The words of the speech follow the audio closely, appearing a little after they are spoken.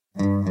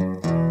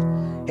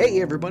Hey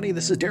everybody,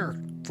 this is Derek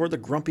for the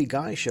Grumpy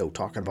Guy Show,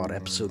 talking about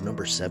episode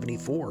number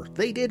 74.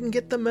 They didn't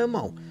get the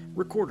memo.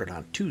 Recorded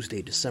on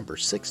Tuesday, December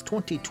 6,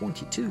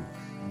 2022.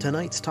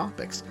 Tonight's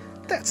topics: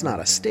 that's not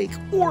a steak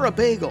or a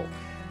bagel.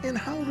 And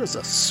how does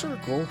a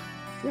circle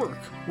work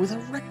with a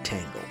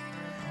rectangle?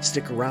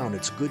 Stick around,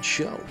 it's a good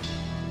show.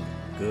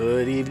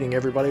 Good evening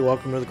everybody,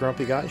 welcome to the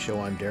Grumpy Guy Show.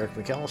 I'm Derek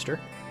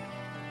McAllister.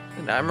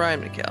 And I'm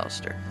Ryan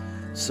McAllister.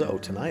 So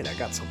tonight I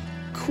got some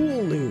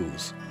cool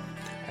news.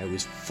 I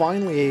was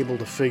finally able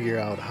to figure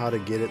out how to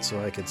get it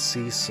so I could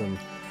see some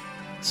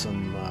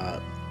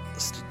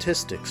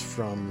statistics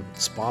from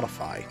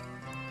Spotify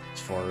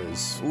as far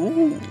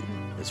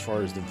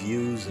as the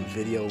views and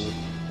video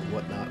and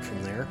whatnot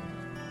from there.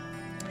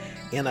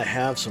 And I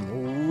have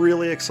some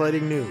really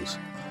exciting news.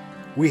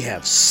 We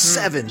have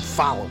 7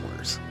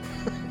 followers.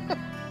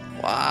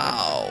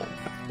 Wow.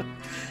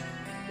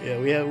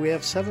 Yeah, we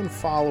have 7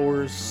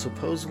 followers,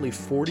 supposedly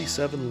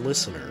 47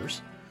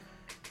 listeners.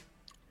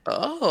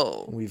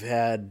 Oh. We've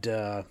had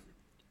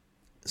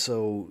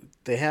so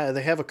they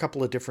have a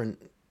couple of different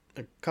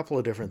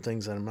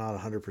things that I'm not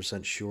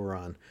 100%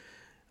 sure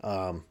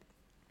on.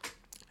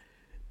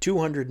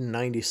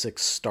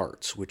 296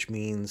 starts, which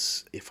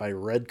means if I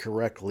read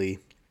correctly,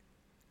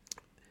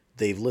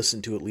 they've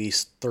listened to at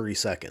least 30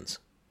 seconds.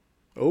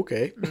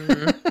 Okay.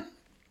 Mm-hmm.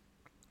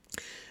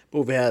 But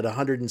we've had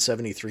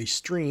 173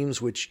 streams,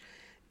 which,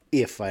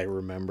 if I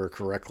remember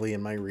correctly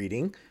in my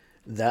reading,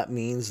 that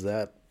means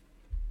that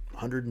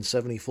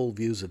 170 full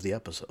views of the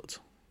episodes,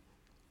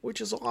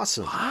 which is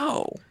awesome.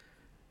 Wow.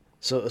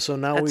 So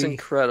now that's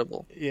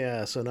incredible.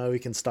 Yeah, so now we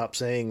can stop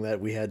saying that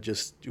we have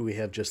just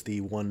the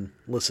one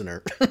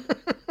listener.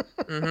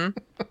 Mm-hmm.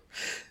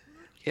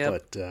 Yeah.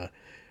 But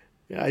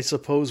yeah, I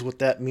suppose what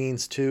that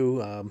means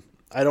too.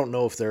 I don't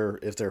know if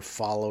they're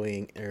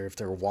following or if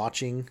they're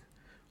watching,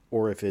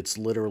 or if it's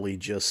literally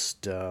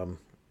just if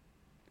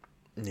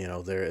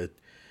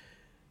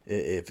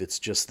it's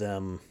just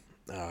them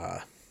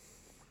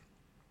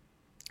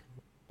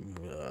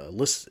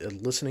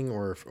listening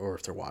or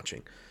if they're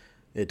watching.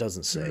 It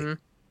doesn't say. Mm-hmm.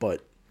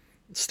 But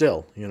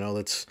still,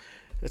 that's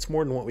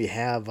more than what we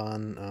have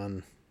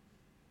on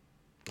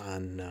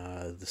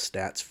the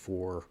stats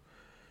for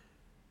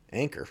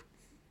Anchor.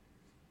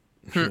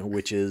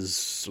 Which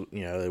is,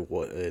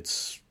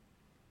 it's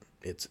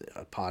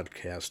a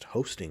podcast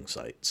hosting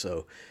site.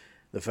 So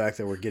the fact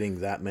that we're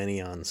getting that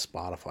many on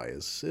Spotify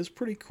is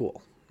pretty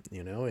cool,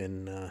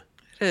 and it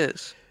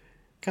is.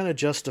 Kind of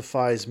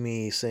justifies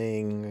me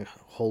saying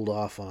hold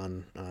off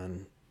on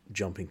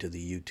jumping to the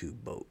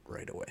YouTube boat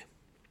right away.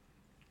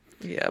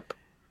 Yep.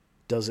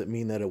 Does it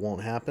mean that it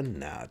won't happen?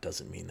 Nah, it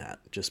doesn't mean that.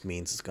 It just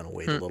means it's going to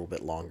wait a little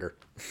bit longer.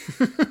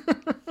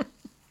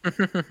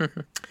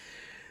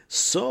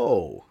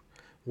 So,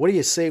 what do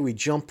you say we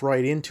jump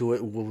right into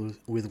it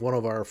with one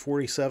of our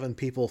 47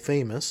 people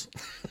famous?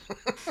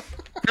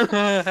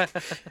 All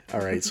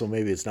right, so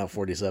maybe it's not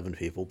 47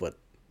 people, but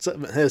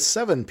it has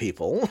 7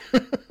 people.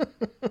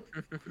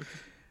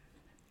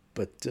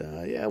 But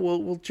yeah,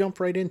 we'll jump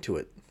right into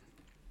it.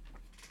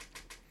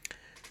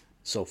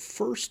 So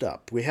first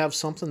up, we have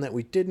something that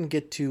we didn't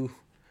get to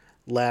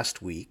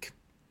last week,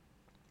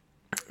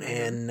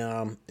 and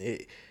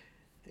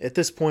at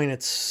this point,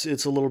 it's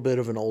a little bit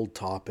of an old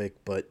topic,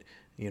 but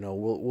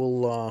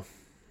we'll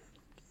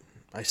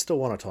I still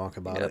want to talk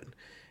about it,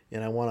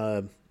 and I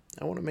want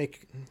to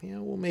make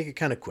we'll make it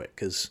kind of quick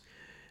because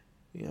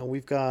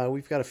we've got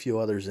a few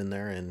others in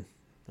there, and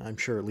I'm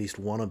sure at least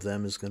one of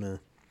them is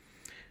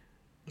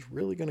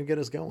really gonna get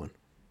us going,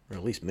 or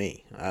at least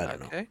me. I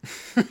don't know.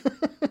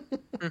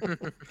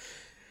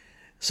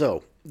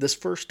 So this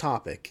first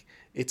topic,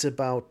 it's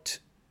about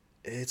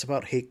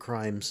hate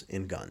crimes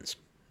and guns.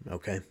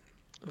 Okay.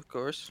 Of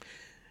course.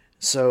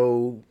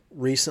 So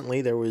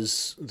recently there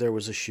was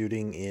a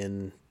shooting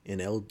in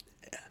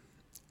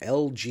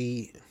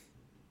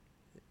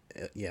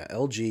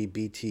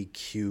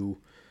LGBTQ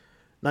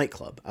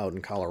nightclub out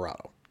in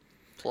Colorado.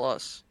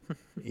 Plus.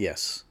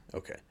 Yes.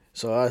 Okay.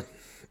 So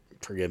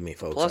forgive me,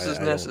 folks. Plus is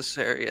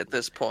necessary at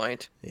this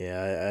point.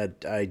 Yeah,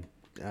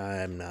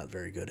 I'm not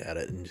very good at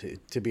it, and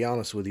to be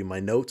honest with you, my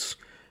notes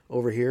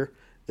over here,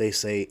 they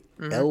say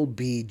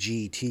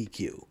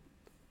LBGTQ,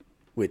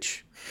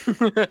 which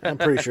I'm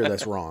pretty sure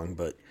that's wrong,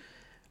 but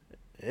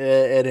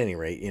at any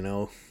rate,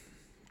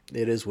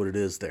 it is what it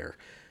is there.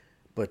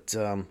 But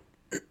so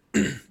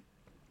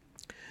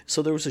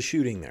there was a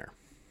shooting there,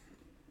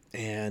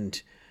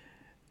 and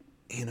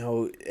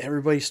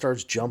everybody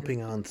starts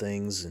jumping on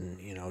things and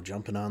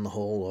jumping on the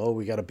whole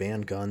we got a ban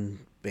gun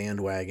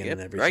bandwagon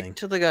and everything. Right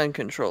to the gun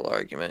control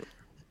argument.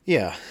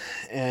 Yeah,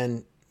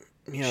 and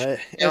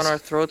down our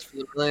throats for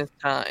the millionth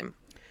time.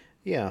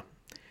 Yeah,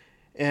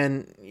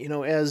 and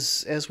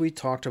as we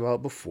talked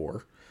about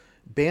before,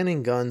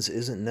 banning guns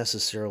isn't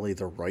necessarily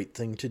the right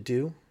thing to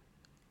do,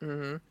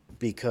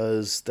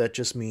 because that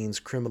just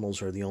means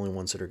criminals are the only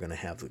ones that are going to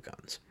have the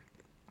guns,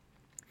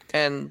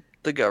 and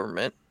the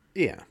government.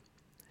 Yeah,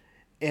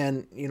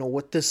 and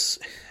what this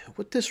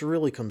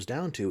really comes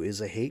down to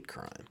is a hate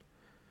crime.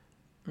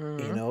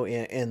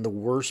 And the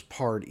worst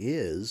part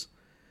is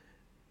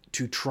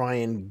to try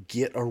and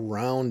get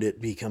around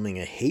it becoming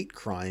a hate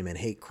crime and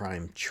hate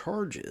crime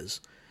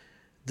charges,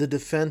 the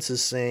defense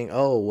is saying,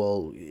 "Oh,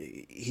 well,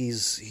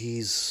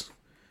 he's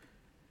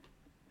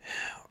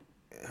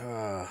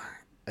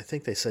I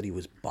think they said he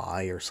was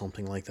bi or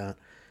something like that.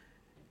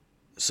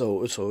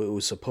 So it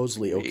was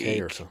supposedly okay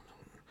or something."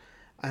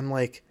 I'm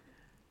like,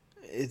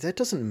 that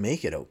doesn't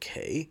make it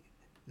okay.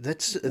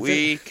 That's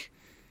weak.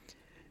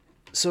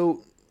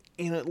 So,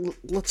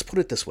 let's put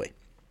it this way.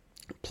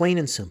 Plain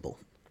and simple.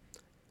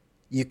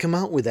 You come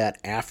out with that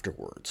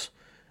afterwards.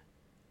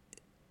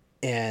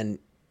 And,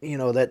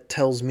 that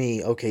tells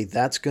me, okay,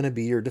 that's going to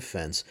be your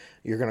defense.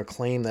 You're going to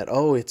claim that,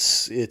 oh,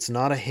 it's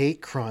not a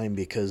hate crime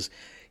because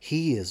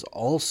he is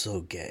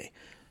also gay.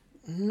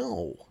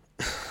 No.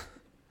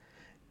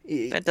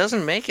 That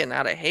doesn't make it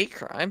not a hate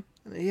crime.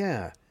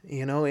 Yeah.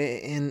 And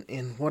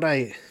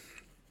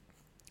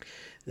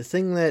the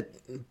thing that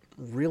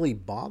really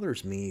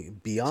bothers me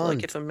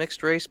beyond... It's like if a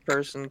mixed race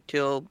person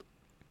killed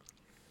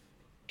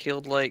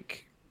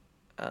like,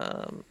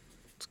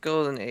 let's go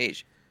with an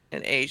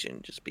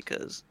Asian, just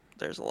because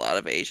there's a lot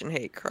of Asian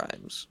hate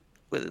crimes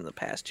within the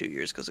past 2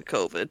 years because of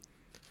COVID.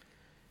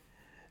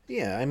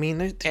 Yeah, I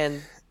mean...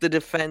 And the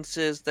defense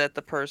is that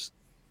the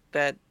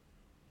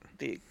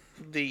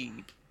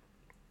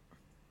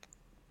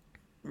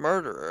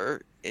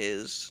murderer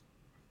is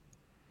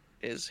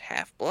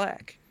half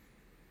black.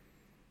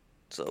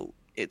 So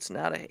it's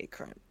not a hate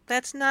crime.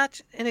 That's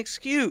not an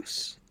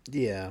excuse.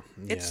 Yeah.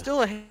 It's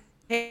still a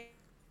hate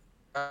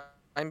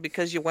crime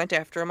because you went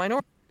after a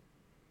minority.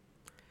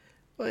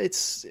 Well,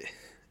 it's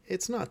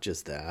not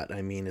just that.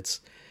 I mean, it's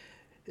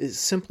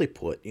simply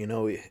put,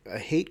 a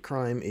hate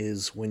crime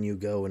is when you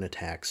go and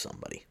attack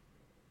somebody.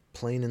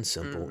 Plain and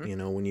simple.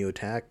 Mm-hmm. When you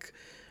attack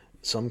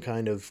some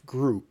kind of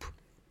group,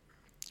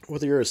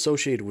 whether you're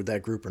associated with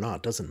that group or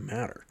not, doesn't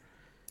matter.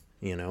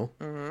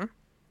 Mm-hmm.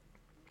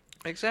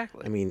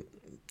 Exactly. I mean,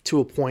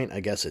 to a point, I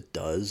guess it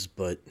does,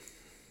 but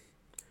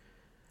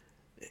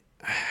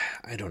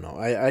I don't know.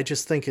 I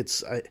just think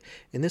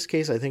in this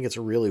case, I think it's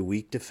a really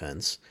weak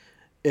defense,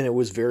 and it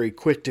was very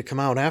quick to come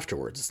out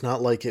afterwards. It's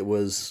not like it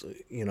was,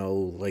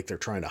 like they're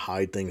trying to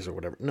hide things or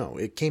whatever. No,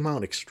 it came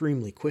out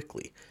extremely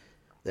quickly.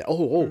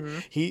 Mm-hmm.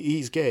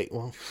 He's gay.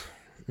 Well,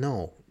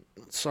 no,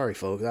 sorry,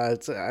 folks.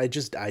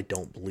 I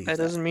don't believe that.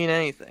 That doesn't mean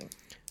anything.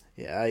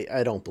 Yeah,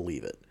 I don't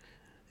believe it.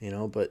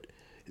 But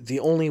the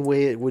only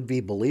way it would be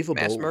believable...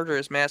 Mass murder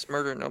is mass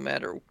murder no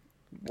matter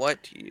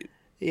what you...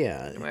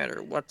 Yeah. No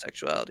matter what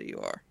sexuality you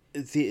are.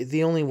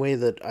 The only way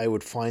that I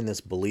would find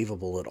this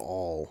believable at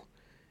all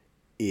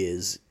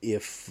is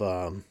if,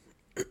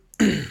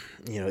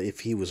 if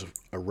he was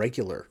a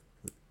regular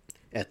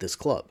at this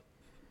club.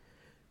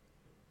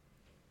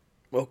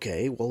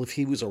 Okay, well, if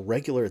he was a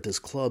regular at this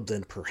club,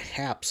 then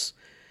perhaps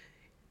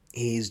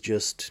he's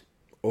just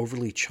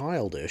overly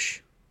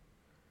childish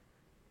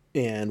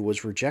and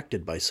was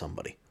rejected by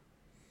somebody.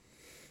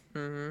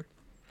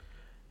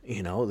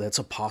 Mm-hmm. That's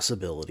a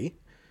possibility.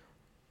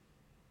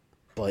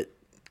 But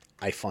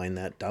I find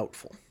that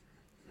doubtful.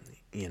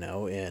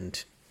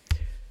 And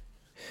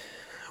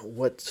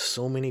what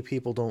so many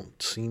people don't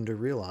seem to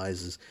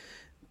realize is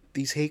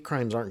these hate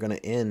crimes aren't going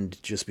to end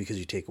just because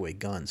you take away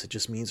guns. It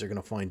just means they're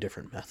going to find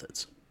different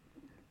methods.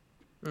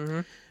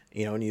 Mm-hmm.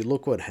 And you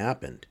look what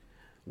happened.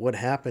 What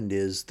happened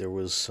is there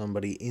was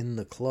somebody in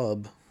the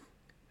club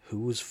who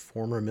was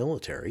former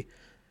military,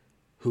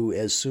 who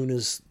as soon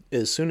as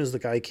the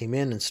guy came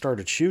in and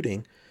started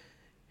shooting,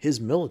 his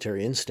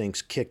military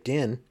instincts kicked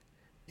in,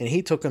 and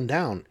he took him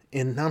down.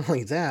 And not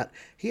only that,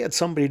 he had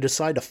somebody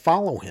decide to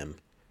follow him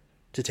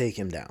to take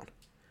him down.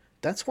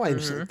 That's why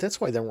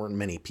there weren't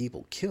many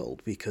people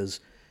killed, because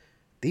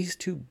these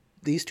two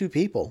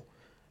people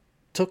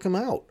took him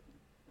out.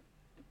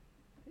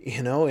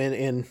 And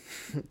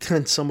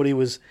then somebody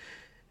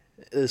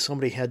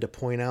had to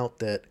point out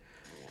that,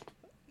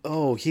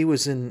 oh, he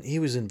was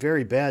in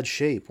very bad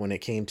shape when it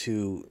came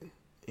to,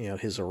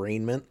 his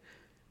arraignment.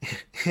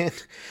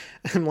 And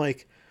I'm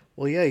like,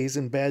 well, yeah, he's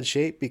in bad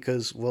shape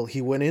because, well,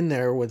 he went in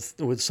there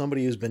with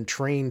somebody who's been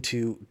trained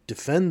to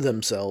defend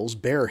themselves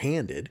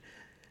barehanded.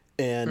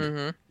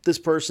 And this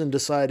person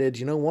decided,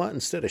 you know what,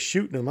 instead of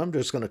shooting him, I'm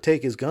just going to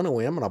take his gun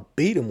away. I'm going to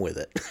beat him with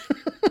it.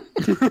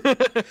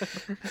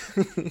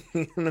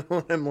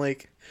 I'm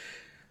like,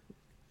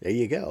 there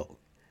you go.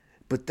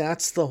 But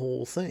that's the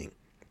whole thing.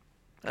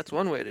 That's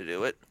one way to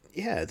do it.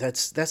 Yeah,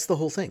 that's the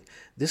whole thing.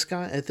 This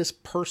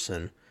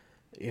person,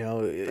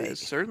 that is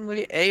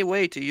certainly a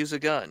way to use a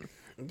gun.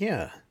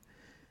 Yeah.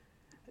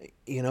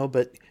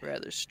 But...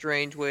 Rather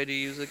strange way to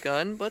use a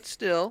gun, but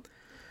still...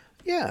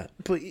 Yeah,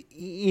 but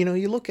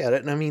you look at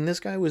it, and I mean, this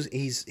guy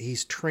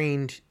he's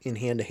trained in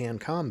hand-to-hand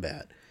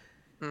combat.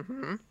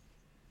 Mm-hmm.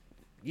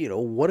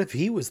 What if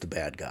he was the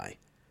bad guy?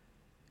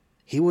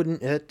 He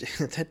wouldn't.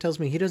 That tells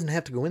me he doesn't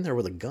have to go in there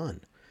with a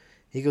gun.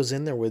 He goes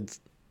in there with,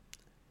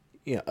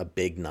 a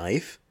big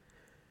knife,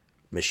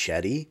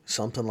 machete,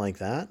 something like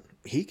that.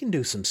 He can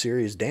do some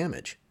serious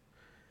damage.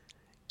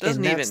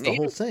 Doesn't and that's even the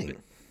whole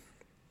thing.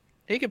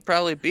 He could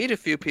probably beat a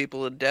few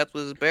people to death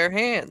with his bare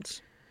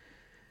hands.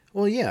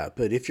 Well, yeah,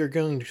 but if you're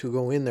going to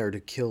go in there to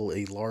kill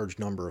a large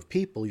number of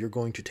people, you're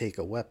going to take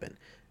a weapon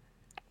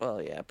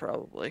Well, yeah,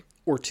 probably.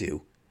 or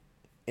two,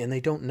 and they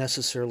don't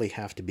necessarily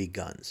have to be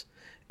guns.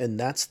 And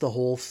that's the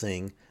whole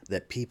thing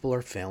that people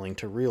are failing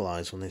to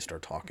realize when they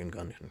start talking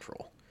gun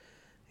control,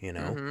 you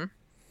know? Mm-hmm.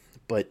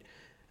 But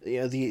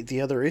yeah,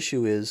 the other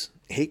issue is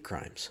hate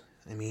crimes.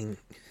 I mean,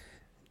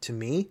 to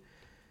me,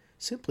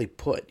 simply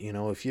put,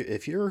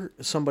 if you're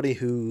somebody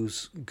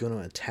who's going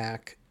to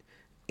attack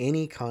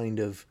any kind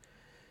of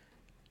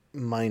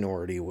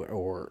minority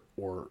or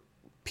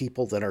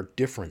people that are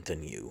different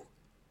than you,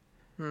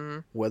 Mm-hmm.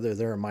 whether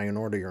they're a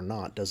minority or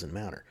not doesn't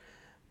matter.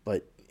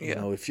 But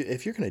Yeah.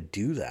 if you're going to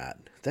do that,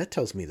 that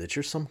tells me that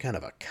you're some kind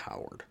of a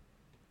coward.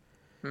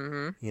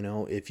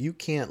 Mm-hmm. If you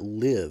can't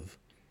live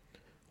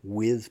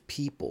with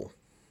people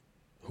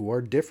who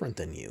are different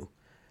than you,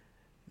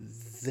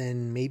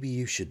 then maybe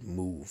you should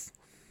move.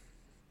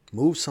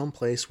 Move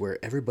someplace where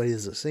everybody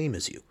is the same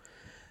as you.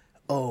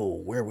 Oh,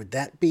 where would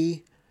that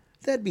be?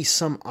 That'd be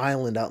some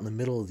island out in the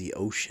middle of the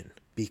ocean,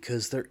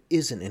 because there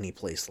isn't any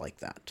place like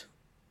that.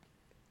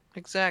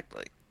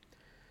 Exactly.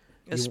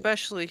 You,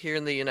 Especially here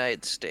in the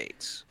United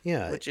States,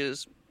 yeah, which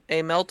is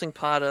a melting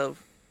pot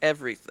of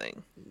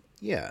everything.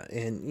 yeah,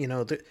 and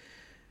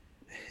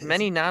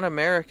Many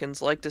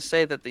non-Americans like to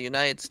say that the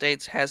United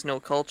States has no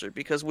culture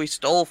because we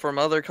stole from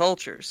other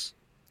cultures.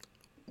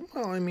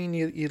 well, I mean,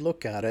 you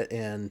look at it,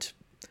 and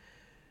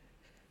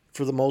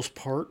for the most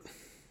part,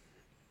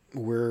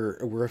 we're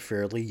a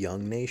fairly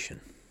young nation.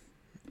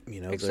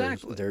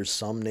 Exactly. There's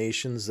some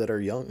nations that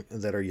are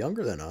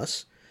younger than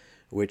us,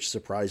 which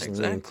surprisingly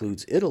Exactly.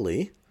 includes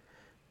Italy.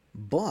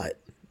 But,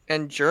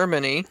 And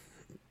Germany.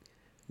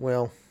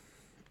 well,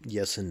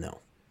 yes and no.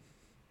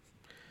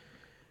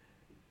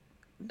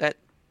 That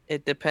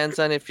it depends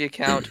on if you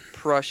count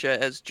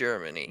Prussia as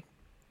Germany.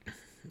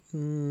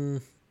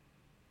 Mm,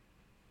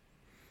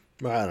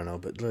 I don't know,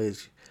 but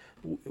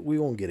we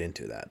won't get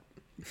into that.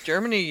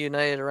 Germany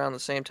united around the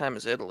same time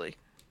as Italy.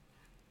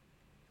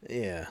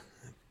 Yeah,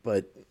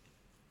 but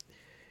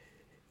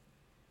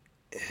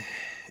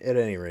at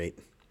any rate,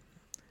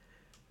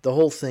 the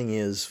whole thing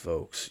is,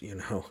 folks,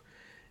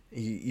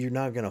 you're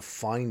not going to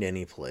find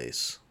any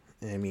place.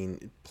 I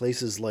mean,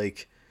 places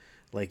like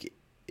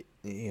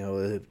you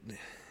know,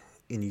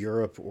 in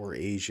Europe or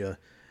Asia,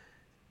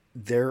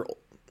 their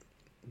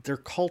their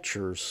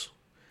cultures,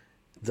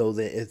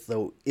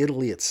 though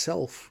Italy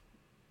itself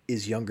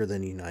is younger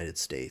than the United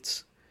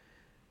States,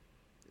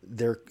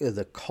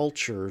 the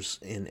cultures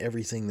and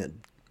everything that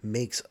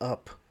makes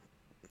up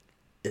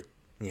it,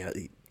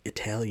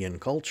 Italian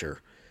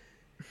culture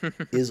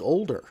is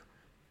older.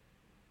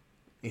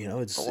 A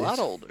It's lot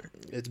older.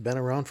 it's been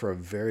around for a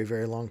very,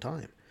 very long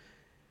time.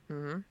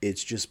 Hmm.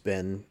 It's just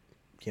been,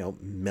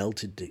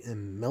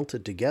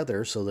 melted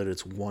together so that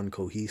it's one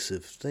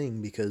cohesive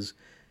thing, because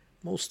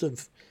most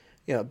of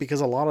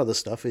because a lot of the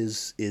stuff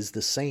is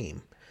the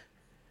same.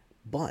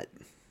 But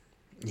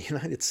the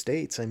United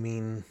States, I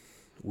mean,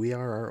 we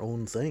are our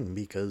own thing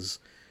because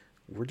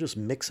we're just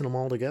mixing them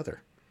all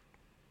together.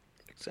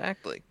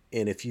 Exactly.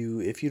 And if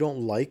you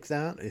don't like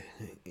that,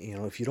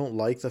 if you don't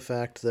like the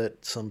fact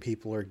that some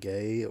people are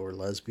gay or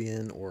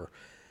lesbian, or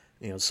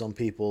some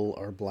people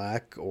are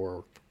black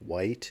or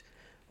white,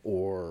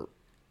 or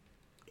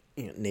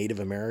Native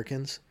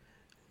Americans,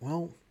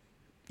 well,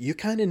 you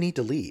kind of need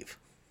to leave.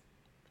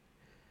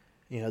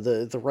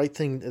 The right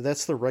thing,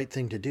 that's the right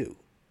thing to do.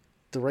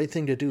 The right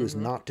thing to do is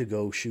Hmm. not to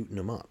go shooting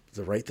them up.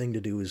 The right thing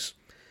to do is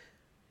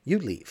you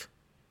leave.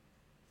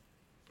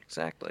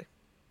 Exactly.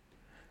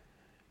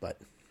 But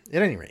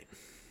at any rate,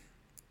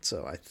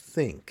 so I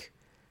think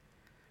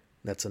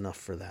that's enough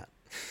for that.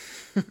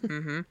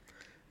 Hmm.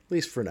 At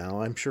least for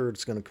now. I'm sure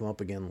it's going to come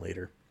up again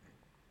later.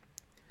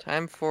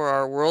 Time for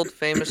our world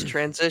famous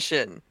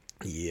transition.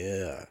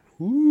 Yeah.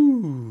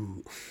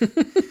 Woo.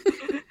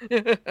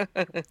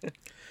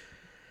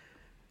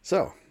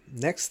 So,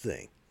 next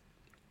thing.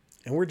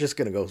 And we're just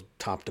going to go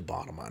top to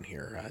bottom on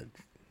here.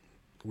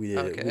 We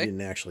Okay.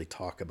 didn't actually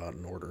talk about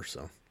an order,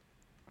 so.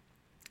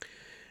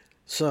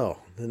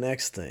 So, the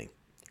next thing.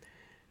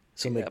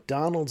 So Yep.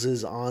 McDonald's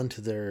is on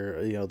to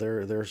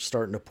their, they're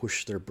starting to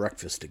push their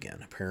breakfast again.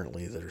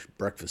 Apparently, their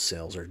breakfast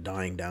sales are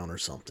dying down or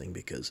something,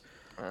 because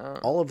Uh,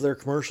 all of their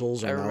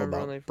commercials I are now remember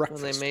about when they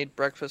breakfast. made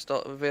breakfast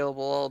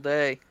available all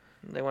day.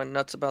 They went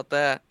nuts about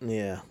that.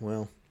 Yeah,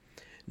 well,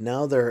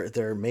 now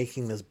they're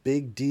making this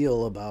big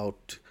deal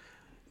about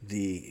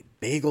the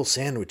bagel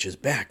sandwich is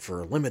back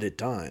for a limited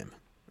time.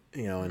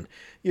 And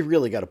you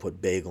really got to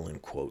put bagel in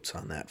quotes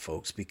on that,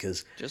 folks,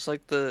 because Just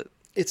like the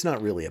it's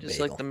not really a just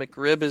like bagel. the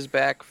McRib is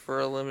back for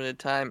a limited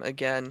time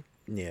again.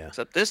 Yeah.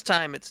 Except this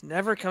time it's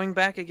never coming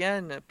back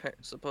again,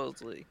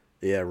 supposedly.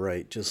 Yeah,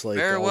 right. Just like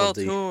all Farewell of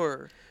the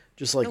tour.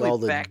 just like He'll be all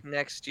the back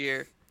next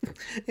year.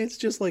 it's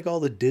just like all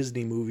the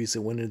Disney movies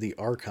that went into the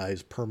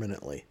archives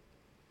permanently.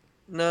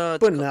 No,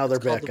 But now they're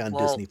it's called back the on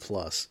Vault. Disney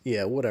Plus.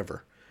 Yeah,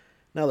 whatever.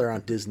 Now they're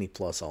on Disney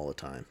Plus all the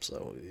time.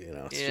 So,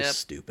 it's Yep, just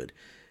stupid.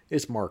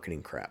 It's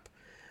marketing crap.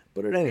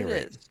 But at any it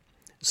rate, is.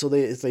 So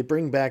they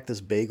bring back this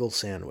bagel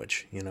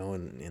sandwich,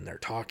 and they're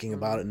talking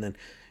about it, and then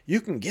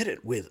you can get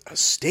it with a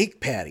steak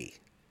patty.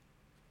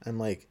 I'm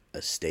like,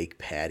 a steak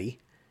patty?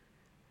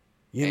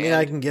 You mean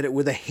I And can get it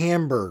with a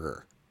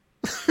hamburger?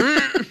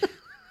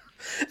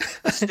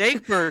 a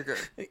steak burger.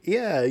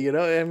 Yeah,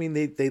 I mean,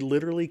 they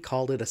literally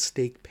called it a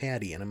steak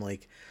patty, and I'm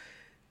like,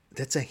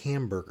 that's a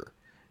hamburger.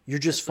 You're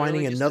just It's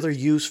finding literally just another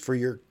use for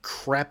your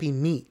crappy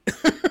meat.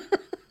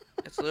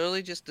 It's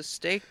literally just a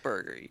steak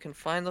burger. You can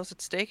find those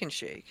at Steak and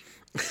Shake.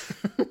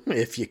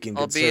 If you can get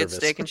Albeit service.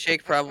 Steak and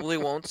Shake probably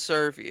won't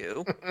serve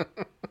you.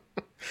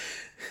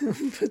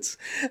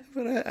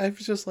 but I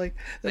was just like,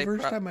 the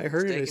first time I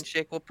heard Steak it, and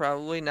Shake will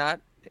probably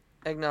not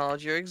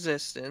acknowledge your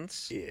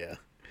existence. yeah.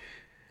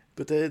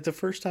 But the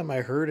first time I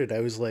heard it, I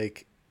was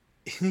like,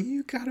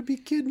 you gotta be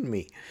kidding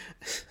me.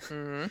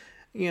 Mm-hmm.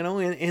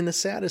 And the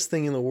saddest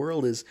thing in the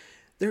world is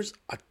there's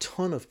a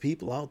ton of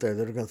people out there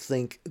that are going to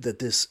think that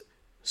this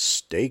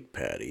steak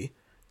patty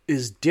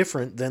is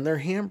different than their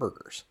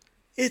hamburgers.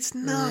 It's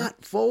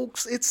not,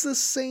 folks. It's the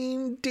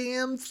same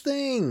damn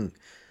thing.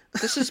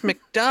 This is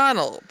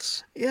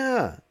McDonald's.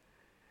 Yeah.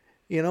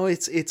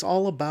 It's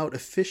all about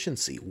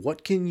efficiency.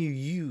 What can you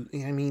use?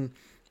 I mean,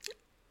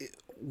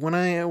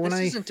 This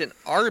isn't an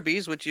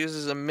Arby's, which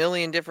uses a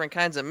million different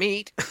kinds of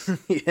meat.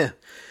 yeah.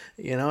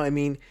 I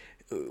mean,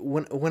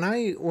 when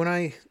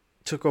I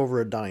took over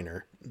a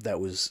diner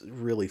that was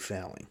really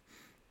failing,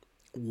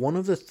 one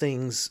of the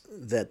things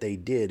that they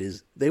did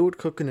is they would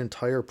cook an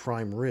entire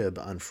prime rib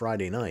on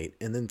Friday night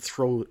and then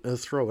throw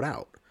it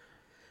out.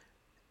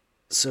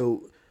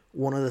 So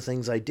one of the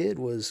things I did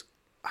was,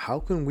 how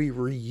can we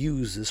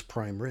reuse this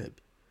prime rib?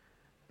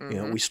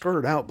 We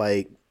started out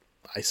by,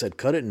 I said,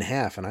 cut it in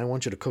half, and I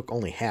want you to cook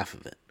only half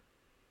of it.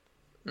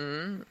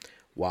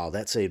 Wow,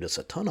 that saved us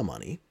a ton of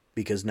money,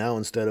 because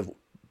now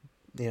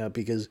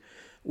because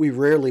we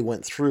rarely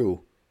went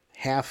through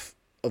half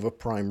of a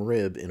prime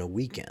rib in a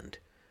weekend.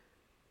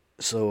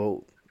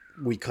 So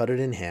we cut it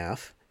in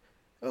half.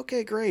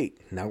 Okay,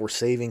 great. Now we're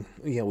saving,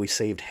 we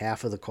saved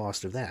half of the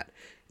cost of that.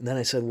 And then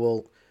I said,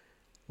 well,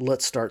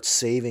 let's start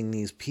saving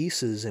these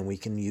pieces, and we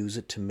can use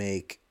it to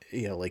make,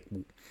 like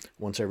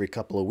once every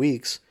couple of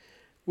weeks,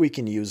 we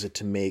can use it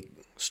to make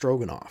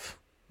stroganoff.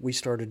 We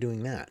started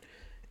doing that.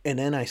 And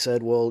then I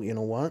said, well, you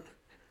know what?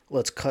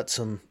 Let's cut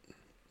some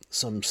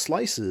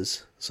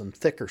slices, some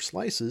thicker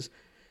slices,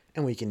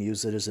 and we can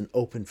use it as an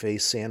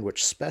open-faced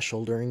sandwich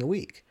special during the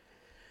week.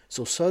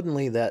 So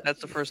suddenly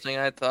That's the first thing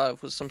I thought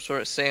of, was some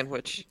sort of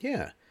sandwich.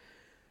 Yeah.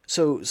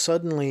 So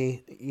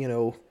suddenly,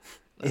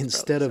 That's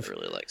instead of I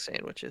really like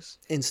sandwiches.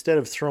 Instead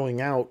of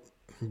throwing out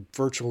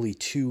virtually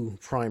 2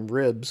 prime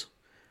ribs,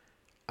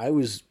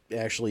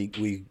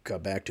 we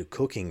got back to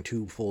cooking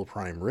 2 full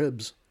prime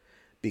ribs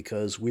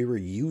because we were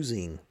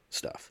using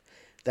stuff.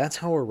 That's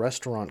how a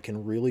restaurant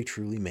can really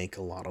truly make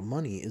a lot of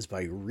money, is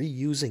by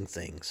reusing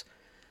things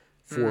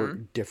for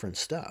different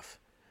stuff.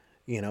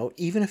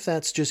 Even if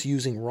that's just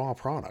using raw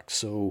products.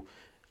 So,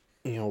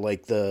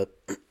 like the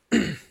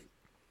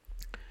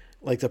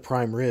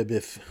prime rib,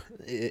 if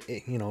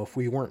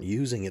we weren't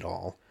using it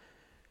all,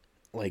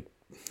 like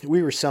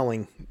we were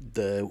selling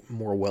the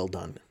more well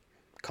done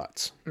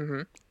cuts.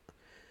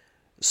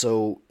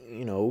 So,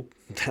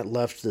 that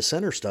left the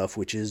center stuff,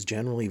 which is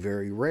generally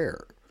very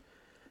rare.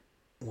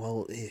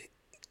 Well,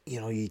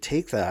 you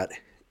take that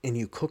and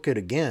you cook it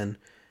again,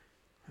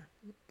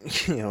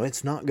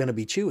 it's not going to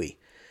be chewy.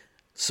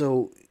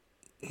 So,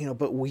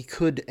 but we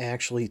could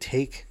actually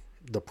take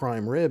the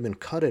prime rib and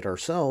cut it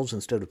ourselves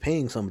instead of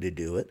paying somebody to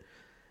do it.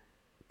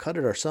 Cut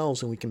it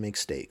ourselves, and we can make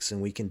steaks,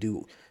 and we can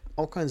do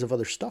all kinds of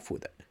other stuff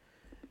with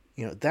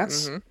it.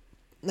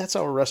 That's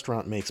how a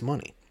restaurant makes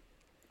money.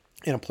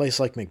 In a place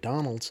like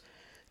McDonald's,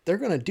 they're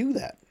going to do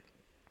that.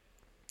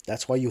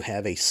 That's why you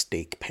have a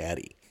steak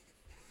patty.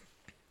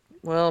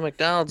 Well,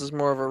 McDonald's is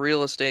more of a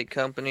real estate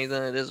company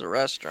than it is a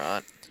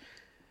restaurant.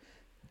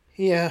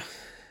 Yeah.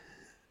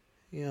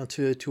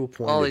 To a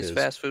point. All these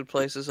fast food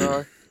places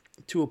are.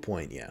 To a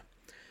point, yeah.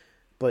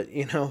 But,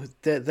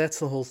 that's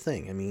the whole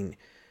thing. I mean,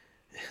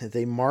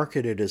 they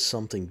market it as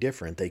something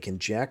different. They can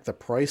jack the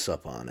price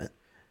up on it.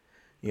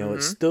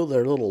 It's still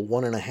their little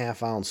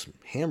 1.5 ounce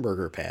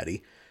hamburger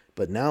patty,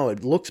 but now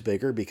it looks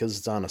bigger because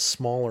it's on a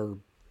smaller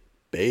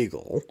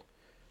bagel.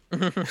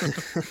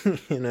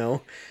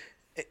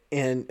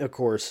 And of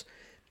course,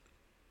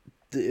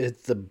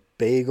 the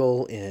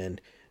bagel and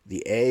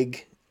the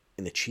egg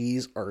and the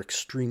cheese are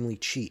extremely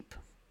cheap.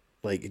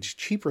 Like, it's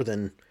cheaper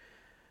than,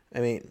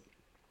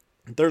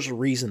 there's a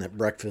reason that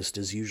breakfast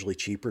is usually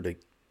cheaper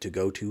to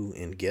go to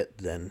and get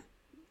than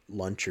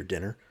lunch or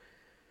dinner.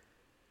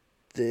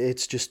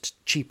 It's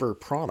just cheaper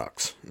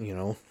products,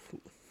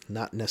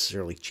 not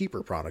necessarily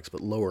cheaper products,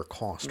 but lower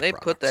cost They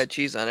products. put that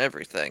cheese on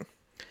everything.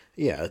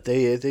 Yeah,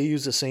 they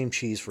use the same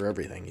cheese for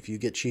everything. If you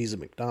get cheese at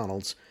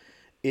McDonald's,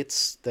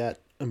 it's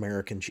that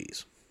American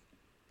cheese.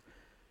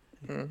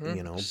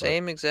 The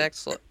same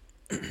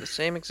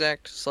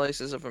exact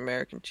slices of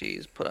American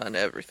cheese put on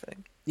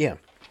everything. Yeah.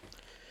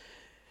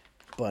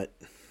 But,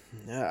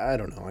 I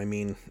don't know. I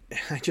mean,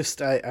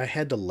 I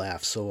had to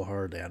laugh so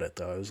hard at it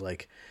though. I was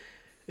like,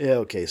 yeah,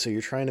 okay, so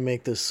you're trying to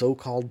make this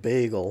so-called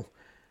bagel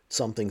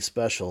something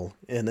special,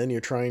 and then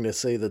you're trying to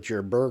say that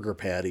your burger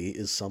patty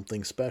is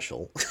something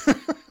special.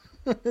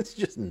 It's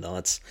just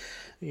nuts.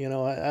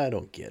 I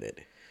don't get it.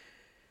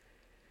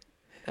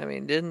 I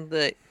mean, didn't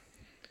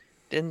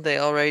they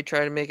already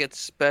try to make it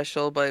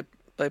special by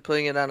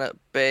putting it on a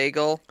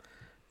bagel?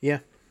 Yeah,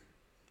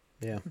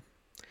 yeah.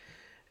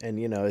 And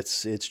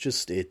it's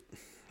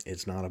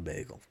not a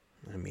bagel.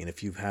 I mean,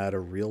 if you've had a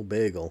real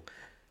bagel,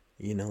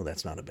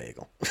 that's not a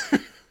bagel.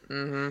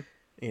 Mm-hmm.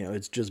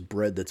 It's just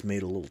bread that's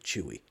made a little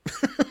chewy.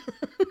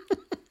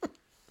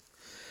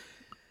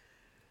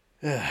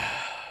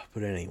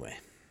 But anyway,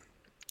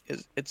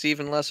 It's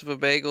even less of a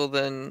bagel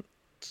than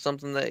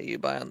something that you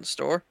buy on the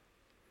store.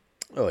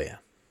 oh yeah.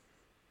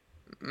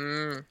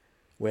 Mm,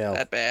 Well,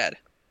 that bad.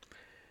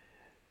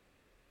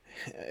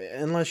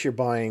 unless you're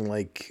buying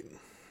like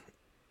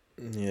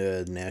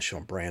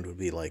national brand would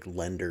be like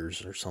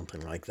Lenders or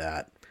something like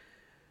that.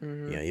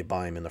 Mm-hmm. You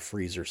buy them in the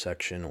freezer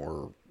section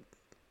or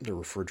the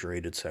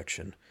refrigerated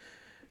section.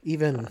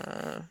 Even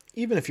Uh,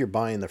 even if you're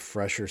buying the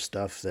fresher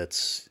stuff,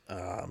 that's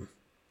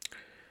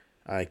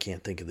I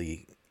can't think of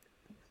the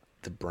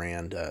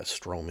brand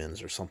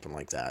Stromans or something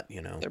like that.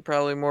 they're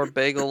probably more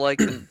bagel-like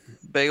than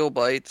bagel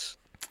bites.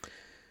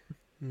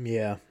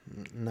 Yeah,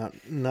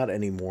 not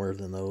any more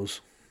than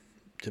those,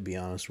 to be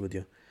honest with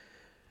you.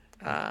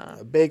 Uh,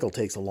 A bagel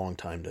takes a long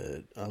time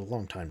to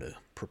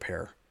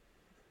prepare.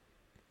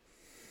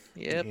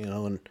 yep,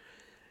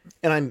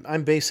 And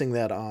I'm basing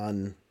that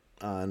on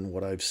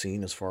what I've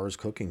seen as far as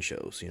cooking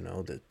shows.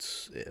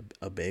 That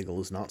a bagel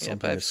is not yep.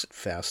 something that's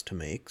fast to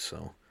make.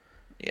 So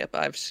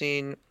I've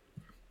seen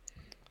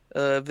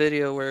a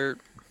video where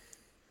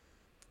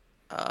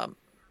um,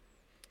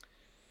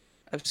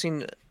 I've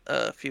seen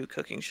a few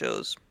cooking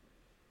shows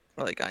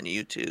like on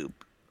YouTube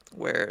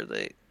where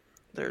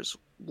there's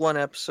one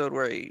episode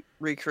where he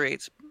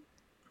recreates.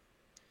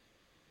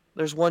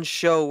 There's one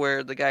show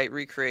where the guy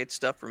recreates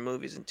stuff from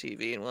movies and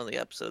TV, and one of the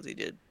episodes he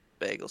did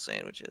bagel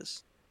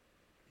sandwiches.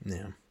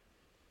 yeah,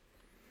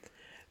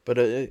 but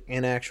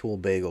an actual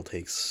bagel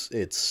takes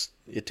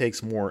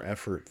more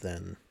effort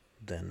than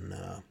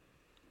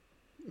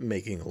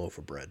making a loaf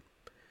of bread,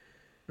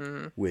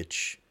 Hmm.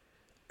 which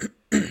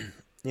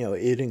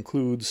it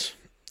includes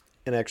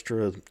an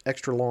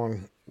extra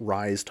long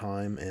rise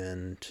time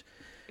and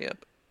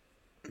Yep.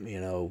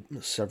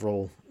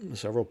 several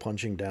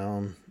punching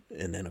down,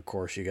 and then of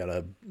course you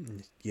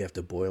have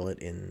to boil it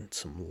in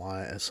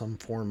some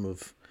form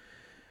of,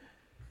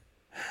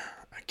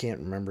 I can't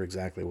remember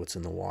exactly what's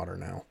in the water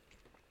now,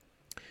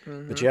 but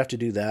Hmm. you have to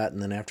do that,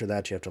 and then after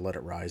that you have to let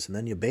it rise, and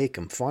then you bake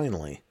them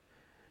finally.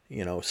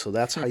 So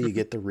that's how you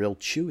get the real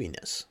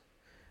chewiness.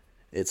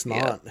 It's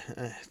Yep.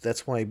 not.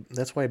 That's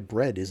why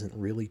bread isn't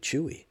really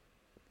chewy,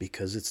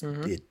 because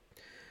Hmm. it.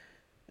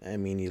 I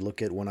mean, you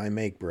look at when I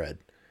make bread.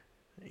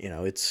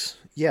 It's,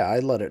 yeah. I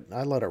let it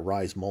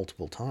rise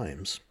multiple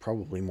times,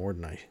 probably more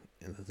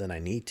than I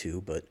need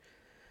to, but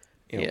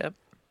you know, Yep.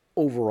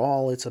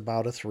 overall, it's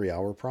about a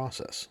 3-hour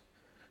process.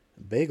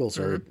 Bagels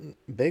Hmm. are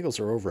bagels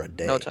are over a No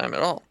day. time at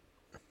all.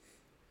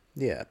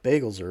 Yeah,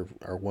 bagels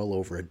are well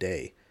over a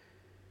day.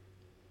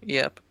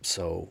 Yep.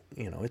 So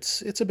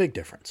it's a big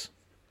difference.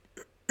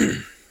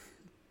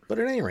 But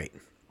at any rate,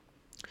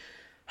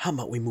 how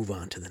about we move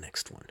on to the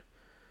next one?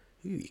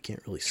 Ooh, you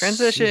can't really see my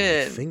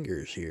Transition.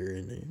 fingers here,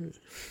 and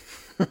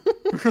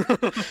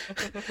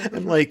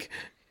I'm like,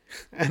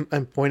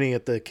 I'm pointing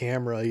at the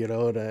camera,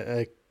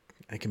 and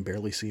I can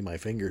barely see my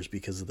fingers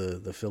because of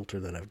the filter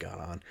that I've got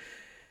on.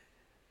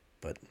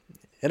 But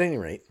at any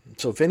rate,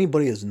 so if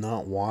anybody is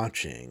not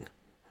watching,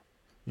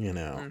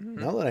 Hmm.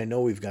 now that I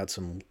know we've got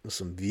some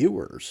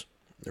viewers,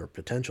 or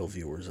potential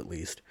viewers at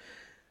least,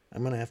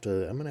 I'm gonna have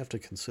to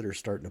consider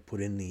starting to put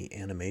in the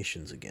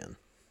animations again.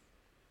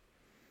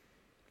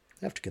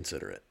 I have to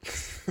consider it.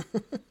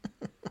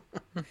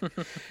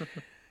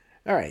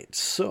 All right,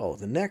 so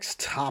the next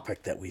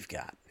topic that we've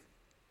got.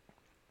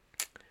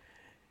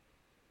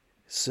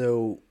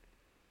 So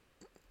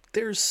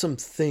there's some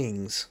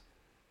things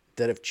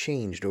that have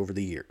changed over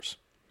the years.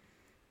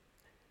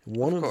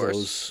 One Of of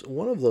course.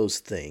 those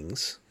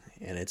things,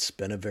 and it's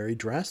been a very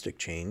drastic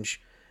change,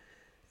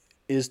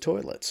 is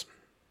toilets.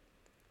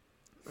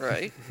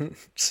 Right.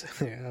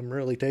 I'm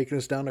really taking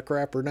us down to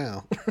crapper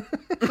now.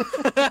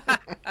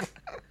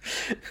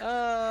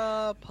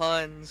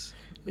 Puns.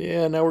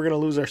 Yeah, now we're gonna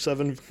lose our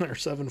seven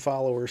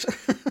followers.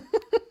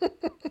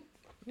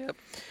 Yep.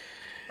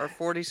 Our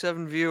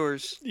 47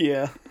 viewers.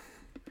 Yeah.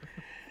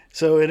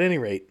 So at any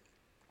rate,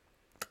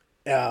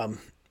 um,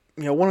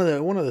 one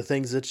of the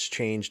things that's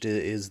changed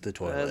is the As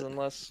toilet.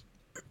 unless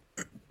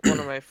one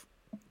of my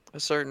a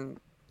certain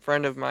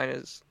friend of mine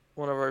is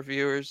one of our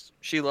viewers.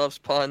 She loves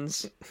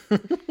puns.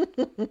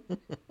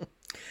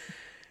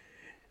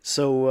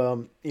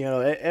 So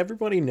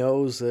everybody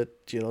knows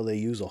that they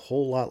use a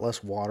whole lot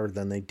less water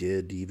than they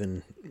did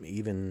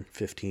even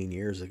 15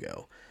 years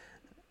ago.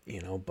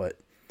 But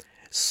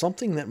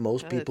something that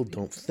most Uh, people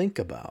don't think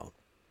about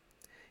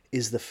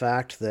is the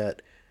fact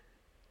that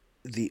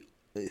the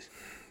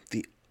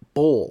the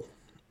bowl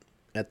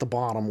at the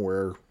bottom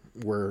where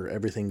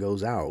everything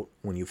goes out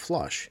when you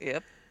flush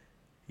Yep.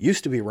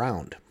 used to be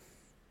round.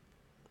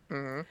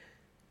 Mm-hmm.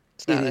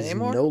 It's It not is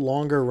anymore? no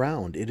longer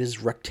round. It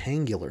is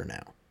rectangular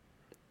now.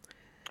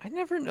 I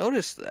never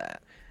noticed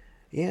that.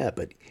 Yeah,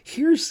 but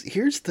here's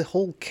the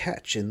whole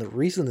catch and the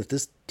reason that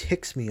this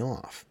ticks me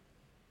off.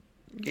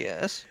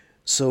 Yes.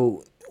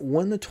 So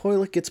when the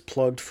toilet gets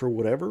plugged for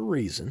whatever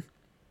reason,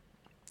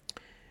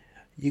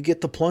 you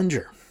get the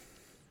plunger.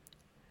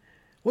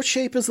 What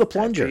shape is the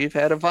plunger? After you've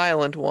had a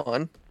violent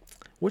one,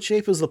 What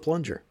shape is the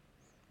plunger?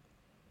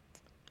 I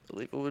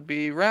believe it would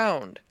be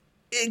round.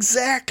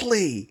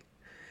 Exactly.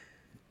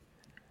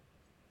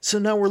 So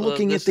now we're So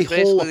looking at this the is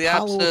whole basically the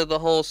Apollo. opposite of the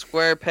whole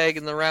square peg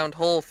in the round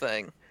hole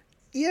thing.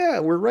 Yeah,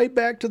 we're right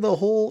back to the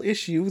whole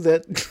issue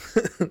that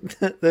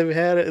that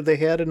they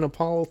had in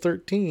Apollo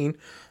 13,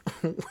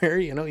 where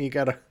you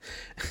got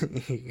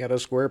a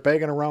square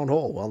peg and a round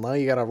hole. Well, now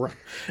you got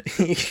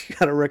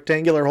a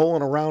rectangular hole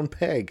and a round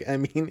peg. I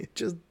mean, it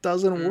just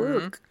doesn't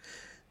work.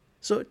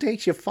 So it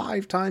takes you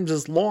 5 times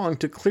as long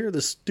to clear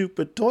the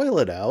stupid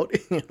toilet out,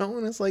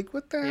 and it's like,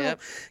 what the hell?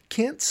 Yep.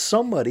 Can't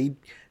somebody,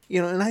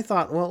 and I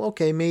thought, well,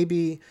 okay,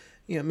 maybe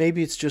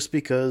it's just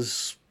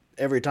because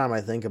every time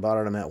I think about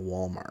it, I'm at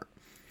Walmart.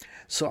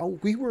 So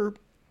we were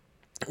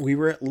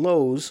at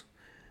Lowe's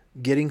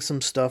getting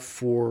some stuff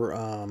for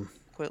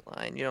Quit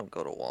lying. You don't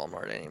go to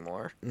Walmart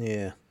anymore.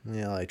 yeah,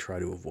 I try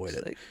to avoid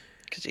it.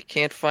 Because you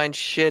can't find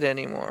shit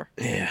anymore.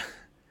 Yeah.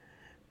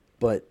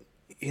 But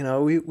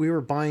we were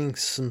buying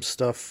some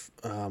stuff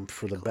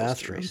for the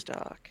bathroom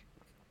Restock.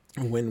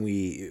 when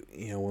we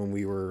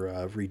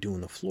were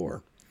redoing the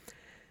floor.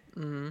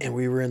 Mm-hmm. And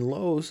we were in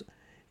Lowe's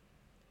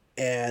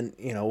and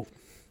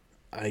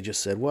I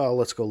just said, well,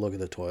 let's go look at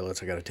the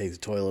toilets. I got to take the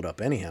toilet up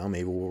anyhow.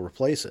 Maybe we'll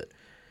replace it.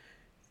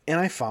 And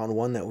I found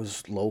one that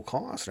was low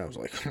cost. And I was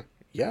like,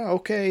 yeah,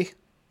 okay.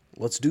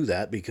 Let's do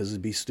that because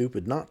it'd be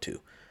stupid not to.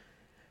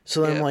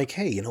 So then I'm like,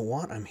 hey, you know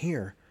what? I'm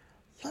here.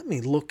 Let me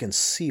look and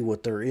see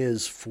what there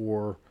is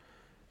for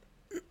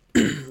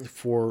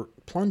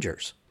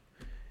plungers.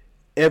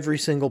 Every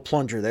single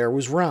plunger there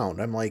was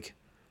round. I'm like,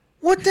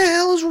 what the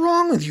hell is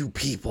wrong with you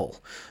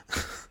people?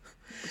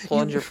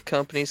 Plunger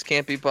companies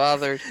can't be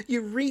bothered.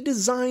 You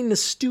redesign the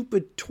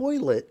stupid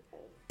toilet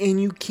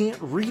and you can't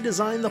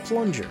redesign the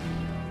plunger.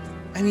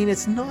 I mean,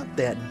 it's not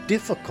that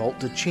difficult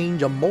to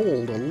change a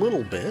mold a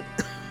little bit.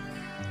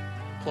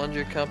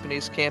 Plunger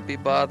companies can't be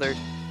bothered.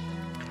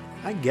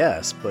 I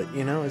guess, but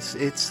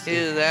it's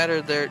Either that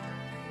or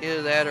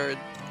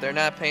they're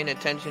not paying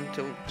attention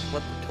to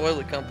what the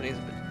toilet companies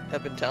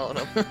have been telling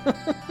them.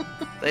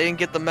 They didn't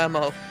get the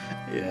memo.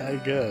 Yeah, I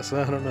guess.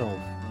 I don't know.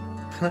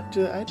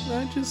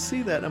 I just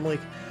see that and I'm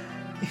like,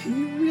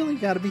 you really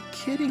got to be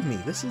kidding me.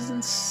 This is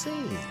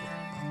insane.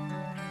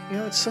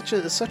 It's such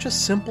a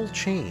simple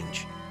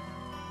change.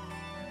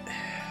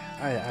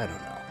 I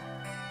don't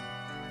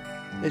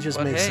know. It just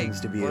makes things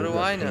to be a real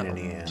pain in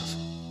the ass.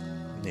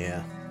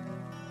 Yeah.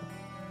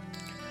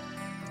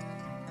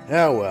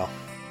 Oh well.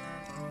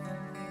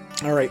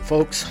 All right,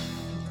 folks.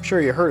 I'm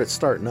sure you heard it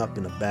starting up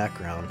in the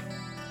background.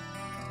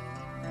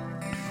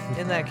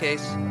 In that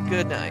case,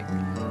 good night.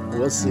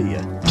 We'll see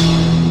ya.